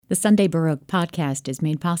The Sunday Baroque podcast is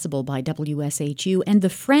made possible by WSHU and the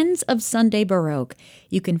Friends of Sunday Baroque.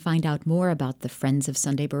 You can find out more about the Friends of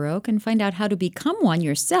Sunday Baroque and find out how to become one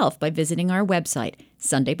yourself by visiting our website,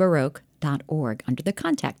 sundaybaroque.org, under the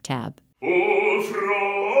Contact tab. O Freunde,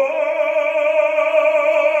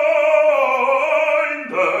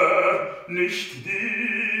 nicht diese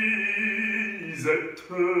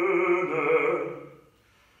Töne,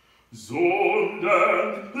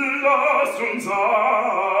 sondern lass uns angenehmere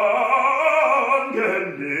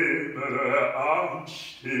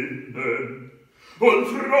anstimmen und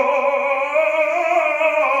Freudenfalle.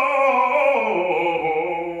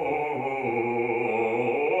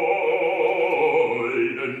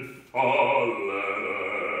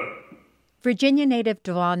 Virginia native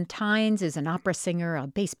Davóne is an opera singer, a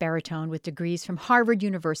bass-baritone with degrees from Harvard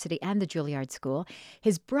University and the Juilliard School.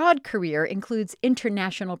 His broad career includes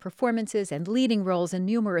international performances and leading roles in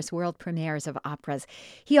numerous world premieres of operas.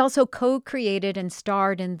 He also co-created and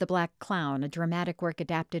starred in The Black Clown, a dramatic work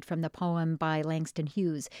adapted from the poem by Langston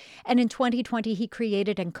Hughes. And in 2020, he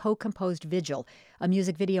created and co-composed Vigil, a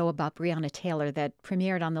music video about Breonna Taylor that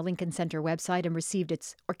premiered on the Lincoln Center website and received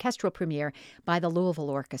its orchestral premiere by the Louisville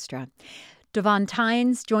Orchestra.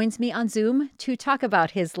 Davóne joins me on Zoom to talk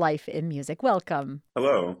about his life in music. Welcome.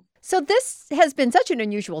 Hello. So this has been such an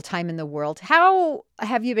unusual time in the world. How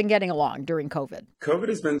have you been getting along during COVID? COVID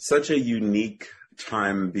has been such a unique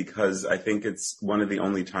time because I think it's one of the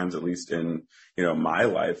only times, at least in, my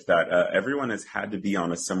life, that everyone has had to be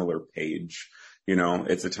on a similar page.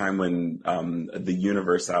 It's a time when the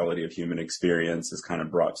universality of human experience is kind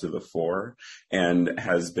of brought to the fore and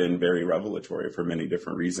has been very revelatory for many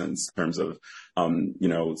different reasons in terms of,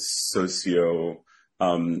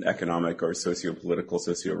 economic or socio-political,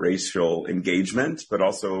 socio-racial engagement, but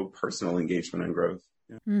also personal engagement and growth.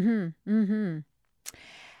 Yeah. Mm-hmm. Mm-hmm.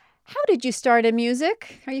 How did you start in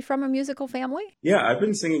music? Are you from a musical family? Yeah, I've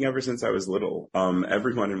been singing ever since I was little.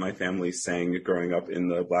 Everyone in my family sang growing up in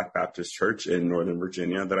the Black Baptist Church in Northern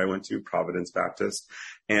Virginia that I went to, Providence Baptist.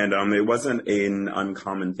 And it wasn't an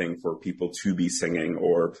uncommon thing for people to be singing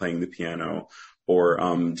or playing the piano or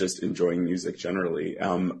just enjoying music generally.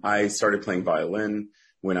 I started playing violin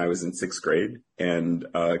when I was in 6th grade and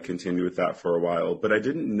continued with that for a while. But I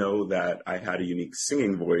didn't know that I had a unique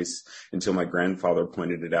singing voice until my grandfather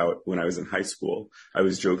pointed it out when I was in high school. I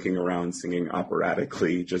was joking around singing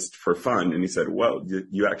operatically just for fun. And he said, well,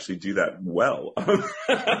 you actually do that well.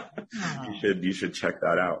 You should check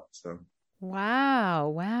that out. So.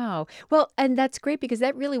 Wow. Well, and that's great because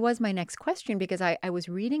that really was my next question, because I was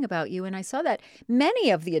reading about you and I saw that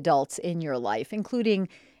many of the adults in your life, including,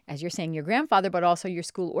 as you're saying, your grandfather, but also your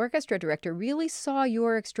school orchestra director, really saw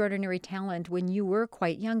your extraordinary talent when you were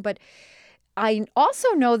quite young. But I also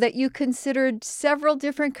know that you considered several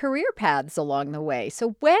different career paths along the way.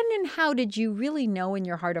 So when and how did you really know in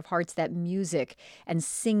your heart of hearts that music and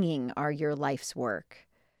singing are your life's work?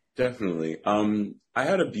 Definitely. I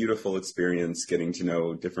had a beautiful experience getting to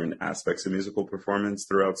know different aspects of musical performance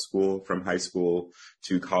throughout school, from high school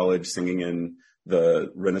to college, singing in the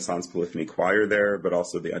Renaissance Polyphony Choir there, but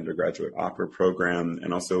also the undergraduate opera program,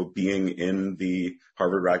 and also being in the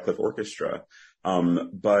Harvard Radcliffe Orchestra.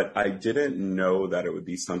 But I didn't know that it would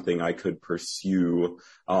be something I could pursue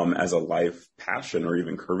as a life passion or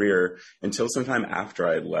even career until sometime after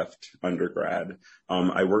I had left undergrad.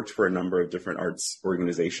 I worked for a number of different arts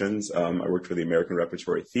organizations. I worked for the American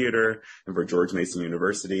Repertory Theater and for George Mason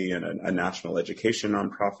University and a national education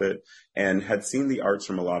nonprofit, and had seen the arts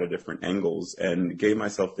from a lot of different angles and gave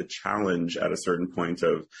myself the challenge at a certain point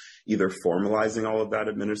of either formalizing all of that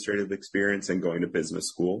administrative experience and going to business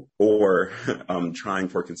school or trying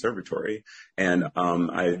for conservatory. And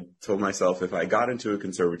I told myself if I got into a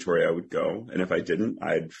conservatory, I would go. And if I didn't,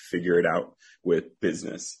 I'd figure it out with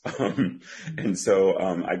business. And so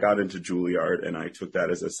I got into Juilliard, and I took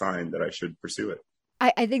that as a sign that I should pursue it.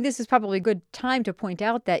 I think this is probably a good time to point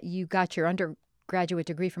out that you got your undergraduate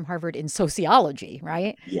degree from Harvard in sociology,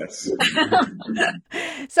 right? Yes.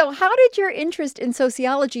 So how did your interest in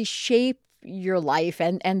sociology shape your life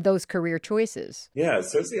and those career choices? Yeah,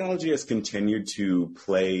 sociology has continued to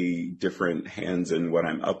play different hands in what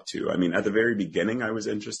I'm up to. I mean, at the very beginning, I was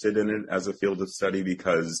interested in it as a field of study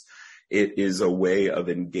because it is a way of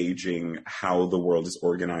engaging how the world is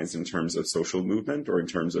organized in terms of social movement or in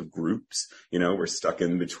terms of groups. We're stuck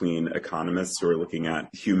in between economists who are looking at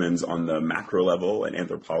humans on the macro level and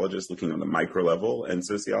anthropologists looking on the micro level. And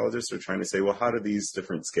sociologists are trying to say, well, how do these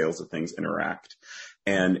different scales of things interact?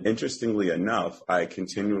 And interestingly enough, I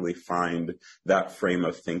continually find that frame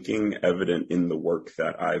of thinking evident in the work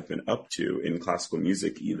that I've been up to in classical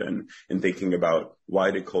music, even in thinking about why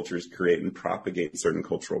did cultures create and propagate certain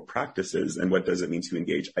cultural practices, and what does it mean to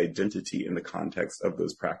engage identity in the context of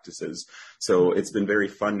those practices. So it's been very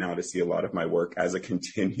fun now to see a lot of my work as a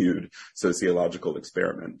continued sociological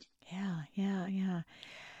experiment. Yeah.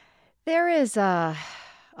 There is a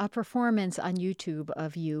performance on YouTube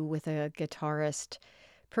of you with a guitarist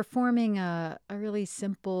performing a really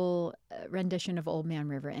simple rendition of Old Man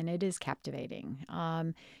River, and it is captivating.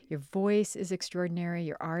 Your voice is extraordinary.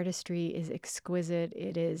 Your artistry is exquisite.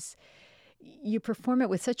 You perform it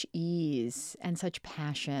with such ease and such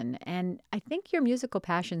passion. And I think your musical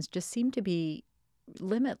passions just seem to be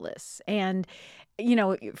limitless. And,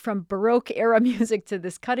 from Baroque era music to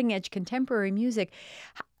this cutting edge contemporary music,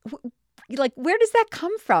 like, where does that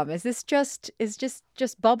come from? Is this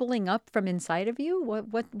just bubbling up from inside of you?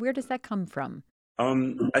 Where does that come from?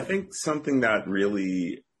 I think something that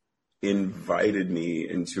really invited me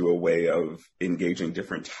into a way of engaging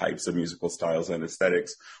different types of musical styles and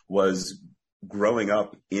aesthetics was growing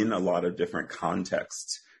up in a lot of different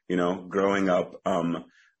contexts. Growing up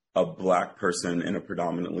a Black person in a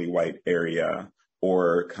predominantly white area,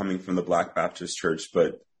 or coming from the Black Baptist Church,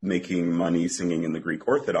 but making money singing in the Greek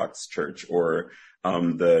Orthodox Church, or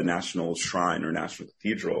the National Shrine or National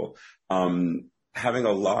Cathedral, having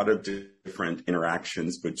a lot of different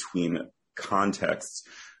interactions between contexts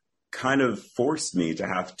kind of forced me to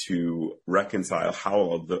have to reconcile how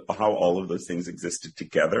all of those things existed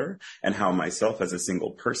together, and how myself as a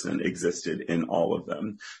single person existed in all of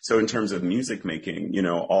them. So in terms of music making,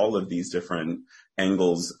 all of these different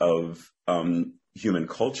angles of human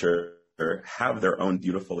culture have their own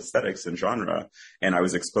beautiful aesthetics and genre, and I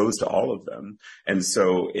was exposed to all of them. And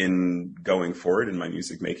so in going forward in my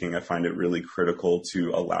music making, I find it really critical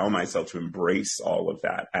to allow myself to embrace all of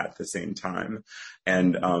that at the same time.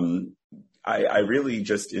 And I really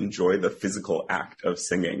just enjoy the physical act of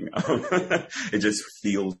singing. It just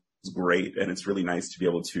feels great, and it's really nice to be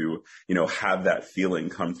able to have that feeling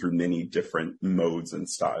come through many different modes and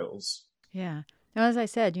styles. Yeah. Now, as I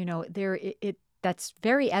said, that's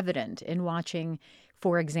very evident in watching,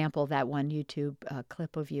 for example, that one YouTube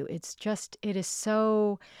clip of you. It's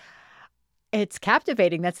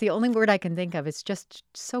captivating. That's the only word I can think of. It's just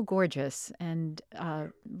so gorgeous. And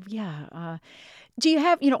do you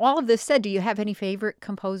have, all of this said, do you have any favorite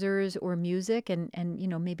composers or music, and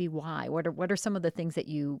maybe why? What are some of the things that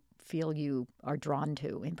you feel you are drawn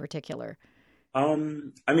to in particular? I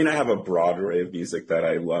have a broad array of music that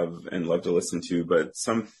I love and love to listen to, but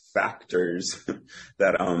some factors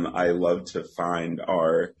that I love to find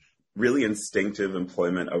are really instinctive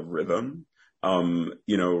employment of rhythm.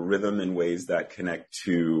 Rhythm in ways that connect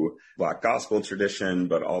to Black gospel tradition,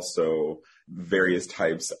 but also various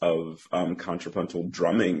types of contrapuntal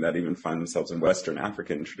drumming that even find themselves in Western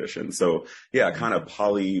African tradition. So kind of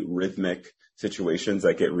polyrhythmic situations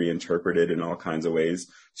that get reinterpreted in all kinds of ways.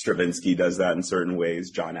 Stravinsky does that in certain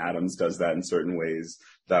ways. John Adams does that in certain ways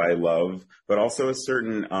that I love, but also a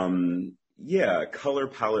certain color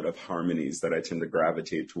palette of harmonies that I tend to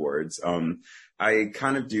gravitate towards. I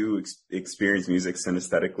kind of do experience music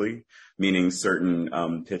synesthetically, meaning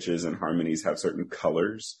certain pitches and harmonies have certain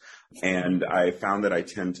colors. And I found that I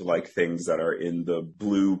tend to like things that are in the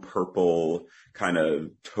blue, purple, kind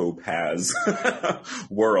of topaz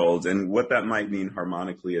world. And what that might mean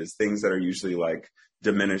harmonically is things that are usually like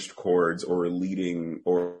diminished chords or leading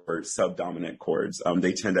or subdominant chords.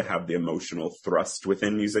 They tend to have the emotional thrust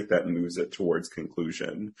within music that moves it towards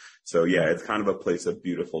conclusion. So it's kind of a place of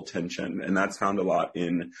beautiful tension. And that's found a lot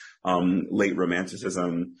in late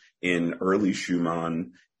Romanticism, in early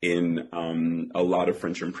Schumann, in a lot of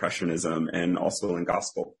French Impressionism, and also in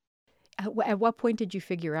gospel. At what point did you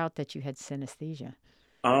figure out that you had synesthesia?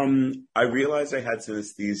 I realized I had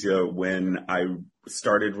synesthesia when I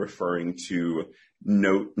started referring to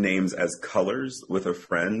note names as colors with a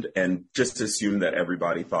friend and just assumed that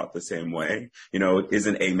everybody thought the same way.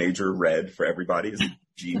 Isn't A major red for everybody? Isn't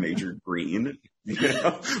G major green?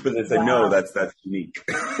 But they say, no, that's unique.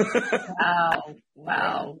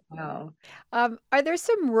 Wow. Are there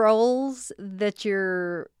some roles that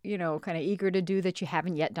you're, kind of eager to do that you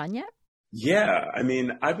haven't yet done yet? Yeah,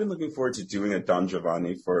 I've been looking forward to doing a Don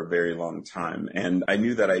Giovanni for a very long time. And I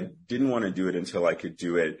knew that I didn't want to do it until I could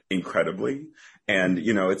do it incredibly. And,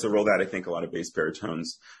 it's a role that I think a lot of bass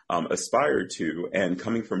baritones aspire to. And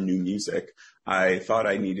coming from new music, I thought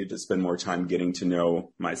I needed to spend more time getting to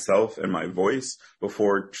know myself and my voice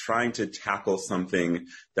before trying to tackle something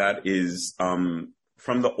that is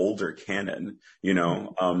from the older canon.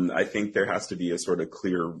 I think there has to be a sort of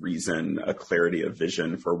clear reason, a clarity of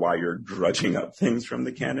vision for why you're drudging up things from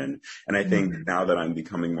the canon. And I think now that I'm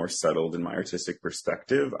becoming more settled in my artistic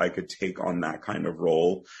perspective, I could take on that kind of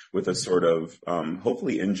role with a sort of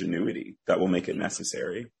hopefully ingenuity that will make it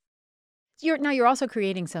necessary. You're also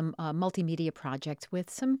creating some multimedia projects with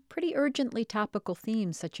some pretty urgently topical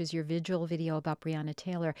themes, such as your visual video about Breonna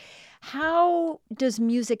Taylor. How does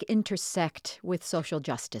music intersect with social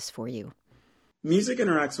justice for you? Music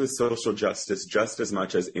interacts with social justice just as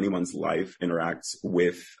much as anyone's life interacts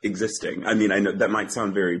with existing. I mean, I know that might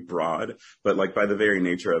sound very broad, but like by the very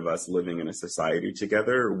nature of us living in a society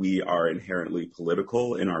together, we are inherently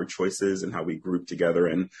political in our choices and how we group together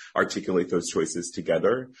and articulate those choices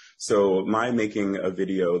together. So my making a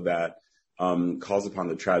video that calls upon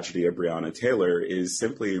the tragedy of Breonna Taylor is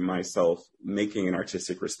simply myself making an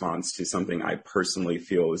artistic response to something I personally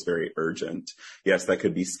feel is very urgent. Yes, that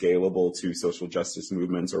could be scalable to social justice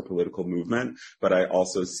movements or political movement, but I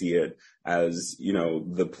also see it as,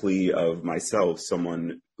 the plea of myself,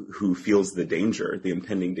 someone who feels the danger, the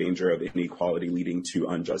impending danger of inequality leading to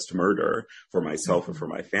unjust murder for myself or for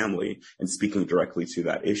my family, and speaking directly to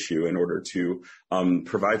that issue in order to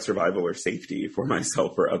provide survival or safety for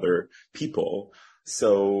myself or other people.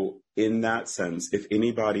 So in that sense, if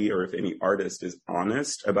anybody or if any artist is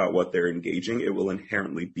honest about what they're engaging, it will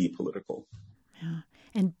inherently be political. Yeah.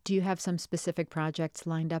 And do you have some specific projects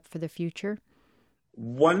lined up for the future?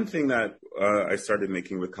 One thing that I started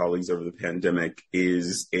making with colleagues over the pandemic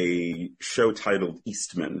is a show titled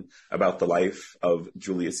Eastman, about the life of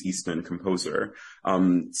Julius Eastman, composer,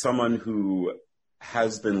 someone who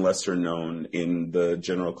has been lesser known in the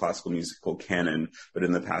general classical musical canon, but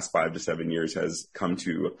in the past 5 to 7 years has come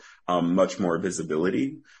to much more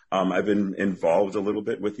visibility. I've been involved a little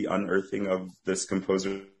bit with the unearthing of this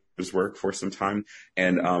composer work for some time,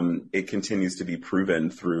 and it continues to be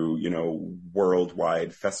proven through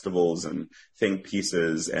worldwide festivals and think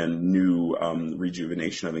pieces and new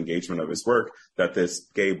rejuvenation of engagement of his work that this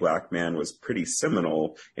gay Black man was pretty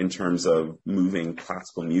seminal in terms of moving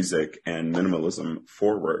classical music and minimalism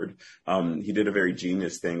forward. He did a very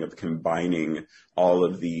genius thing of combining all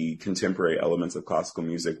of the contemporary elements of classical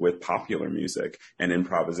music with popular music and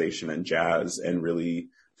improvisation and jazz, and really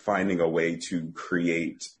finding a way to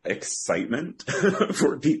create excitement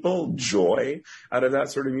for people, joy out of that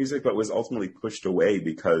sort of music, but was ultimately pushed away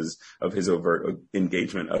because of his overt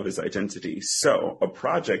engagement of his identity. So a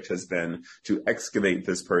project has been to excavate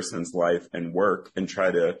this person's life and work and try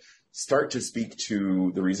to start to speak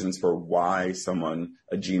to the reasons for why someone,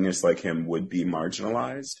 a genius like him, would be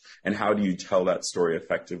marginalized, and how do you tell that story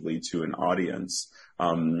effectively to an audience.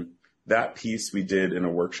 That piece we did in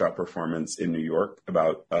a workshop performance in New York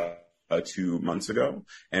about 2 months ago,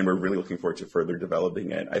 and we're really looking forward to further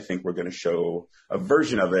developing it. I think we're going to show a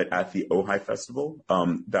version of it at the Ojai Festival.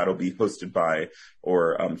 That'll be hosted by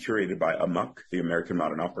or curated by AMUC, the American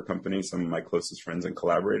Modern Opera Company, some of my closest friends and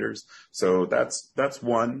collaborators. So that's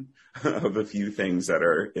one of a few things that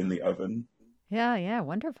are in the oven. Yeah,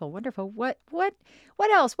 wonderful. What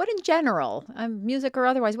else? What in general, music or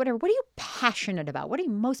otherwise, whatever, what are you passionate about? What are you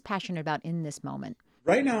most passionate about in this moment?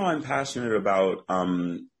 Right now, I'm passionate about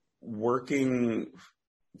working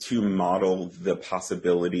to model the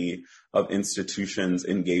possibility of institutions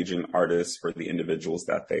engaging artists for the individuals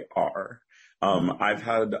that they are. I've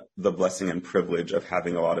had the blessing and privilege of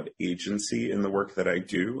having a lot of agency in the work that I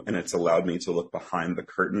do, and it's allowed me to look behind the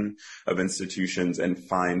curtain of institutions and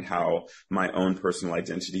find how my own personal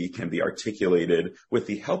identity can be articulated with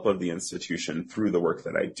the help of the institution through the work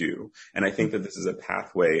that I do. And I think that this is a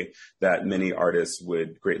pathway that many artists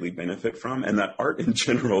would greatly benefit from, and that art in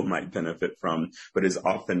general might benefit from, but is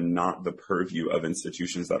often not the purview of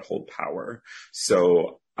institutions that hold power.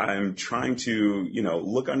 So I'm trying to,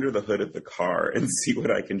 look under the hood of the car and see what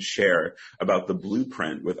I can share about the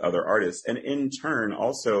blueprint with other artists, and in turn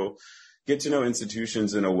also get to know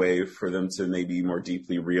institutions in a way for them to maybe more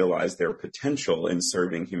deeply realize their potential in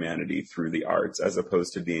serving humanity through the arts, as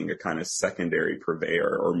opposed to being a kind of secondary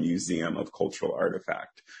purveyor or museum of cultural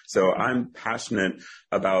artifact. So I'm passionate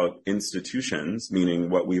about institutions, meaning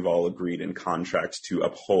what we've all agreed in contract to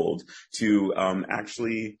uphold, to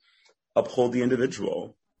actually uphold the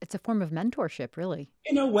individual. It's a form of mentorship, really.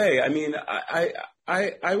 In a way. I mean,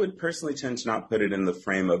 I would personally tend to not put it in the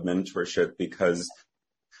frame of mentorship, because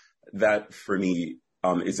that for me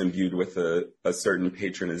is imbued with a certain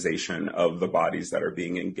patronization of the bodies that are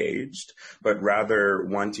being engaged, but rather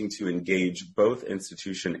wanting to engage both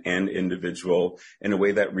institution and individual in a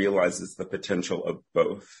way that realizes the potential of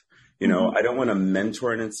both. I don't want to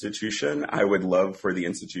mentor an institution. I would love for the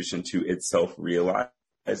institution to itself realize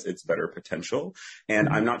its better potential. And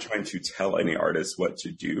I'm not trying to tell any artist what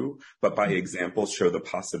to do, but by example, show the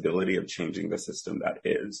possibility of changing the system that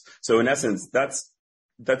is. So in essence, that's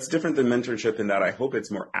different than mentorship in that I hope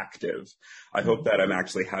it's more active. I hope that I'm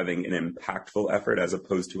actually having an impactful effort as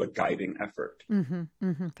opposed to a guiding effort.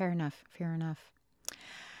 Fair enough.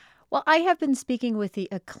 Well, I have been speaking with the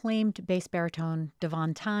acclaimed bass baritone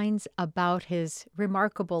Davóne Tynes about his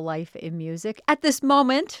remarkable life in music. At this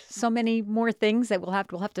moment, so many more things that we'll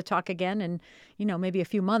have to talk again in, maybe a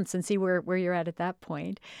few months and see where you're at that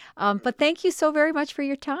point. But thank you so very much for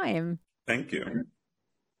your time. Thank you.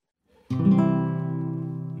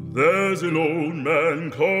 There's an old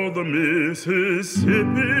man called the Mississippi.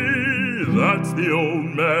 That's the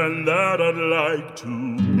old man that I'd like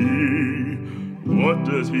to be. What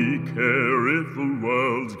does he care if the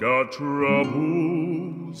world's got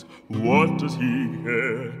troubles? What does he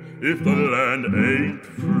care if the land ain't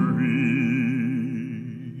free?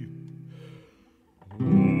 Old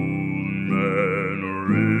man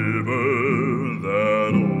river,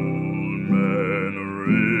 that old man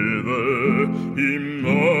river, he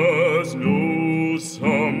must know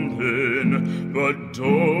something, but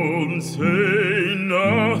don't say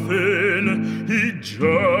nothing. He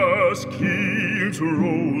just keeps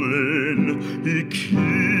rolling, he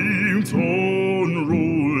keeps on